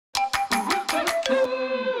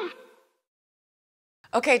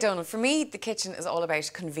Okay, Donal, for me, the kitchen is all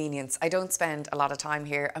about convenience. I don't spend a lot of time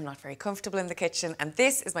here. I'm not very comfortable in the kitchen. And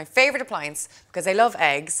this is my favourite appliance because I love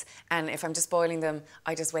eggs. And if I'm just boiling them,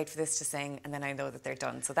 I just wait for this to sing and then I know that they're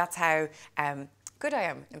done. So that's how good I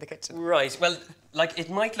am in the kitchen. Right, well, like it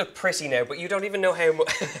might look pretty now, but you don't even know how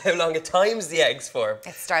long it times the eggs for.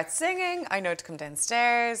 It starts singing, I know to come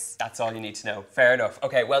downstairs. That's all you need to know. Fair enough.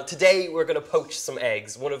 Okay, well, today we're going to poach some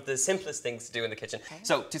eggs, one of the simplest things to do in the kitchen. Okay.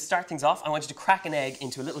 So, to start things off, I want you to crack an egg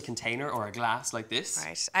into a little container or a glass like this.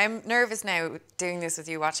 Right, I'm nervous now doing this with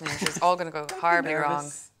you watching me. It's all going to go horribly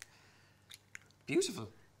wrong. Beautiful.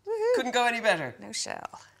 Couldn't go any better. No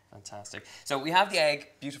shell. Fantastic. So we have the egg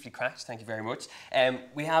beautifully cracked, thank you very much.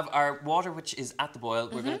 We have our water which is at the boil.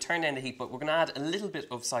 We're going to turn down the heat, but we're going to add a little bit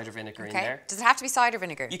of cider vinegar in there. Does it have to be cider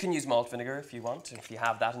vinegar? You can use malt vinegar if you want, if you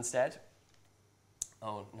have that instead.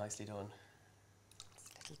 Oh, nicely done.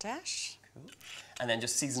 Little dash. Cool. And then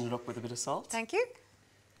just season it up with a bit of salt. Thank you.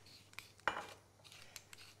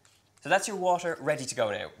 So that's your water ready to go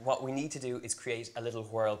now. What we need to do is create a little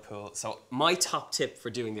whirlpool. So my top tip for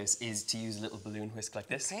doing this is to use a little balloon whisk like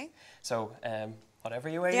this. Okay. So whatever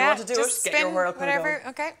way you want to do it, get your whirlpool whatever. going.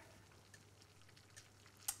 Okay.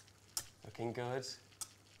 Looking good.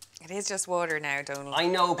 It is just water now, Donal. I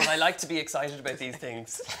know, but I like to be excited about these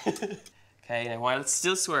things. Okay, now while it's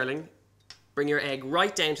still swirling, bring your egg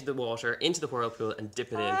right down to the water, into the whirlpool, and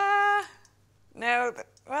dip it in. No,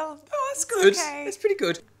 well, oh, that's good. Okay. It's pretty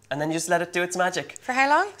good. And then you just let it do its magic. For how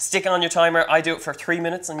long? Stick it on your timer. I do it for 3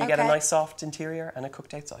 minutes and you get a nice soft interior and a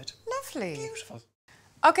cooked outside. Lovely. Beautiful.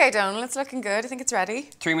 Okay, Donal, it's looking good. I think it's ready.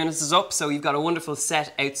 3 minutes is up, so you've got a wonderful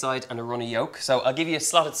set outside and a runny yolk. So I'll give you a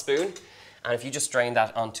slotted spoon, and if you just drain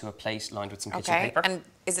that onto a plate lined with some kitchen paper. And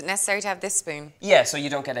is it necessary to have this spoon? Yeah, so you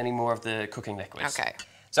don't get any more of the cooking liquid. Okay.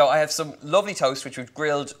 So I have some lovely toast which we've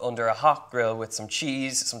grilled under a hot grill with some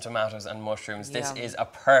cheese, some tomatoes and mushrooms. Yum. This is a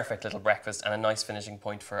perfect little breakfast and a nice finishing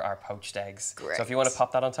point for our poached eggs. Great. So if you want to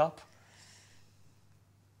pop that on top.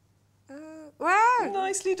 Wow.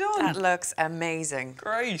 Nicely done. That looks amazing.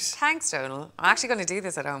 Great. Thanks, Donal. I'm actually going to do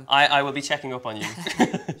this at home. I will be checking up on you.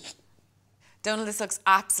 Donal, this looks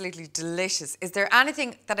absolutely delicious. Is there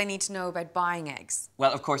anything that I need to know about buying eggs?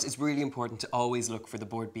 Well, of course, it's really important to always look for the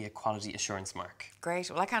Bord Bia Quality Assurance mark.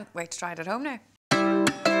 Great. Well, I can't wait to try it at home now.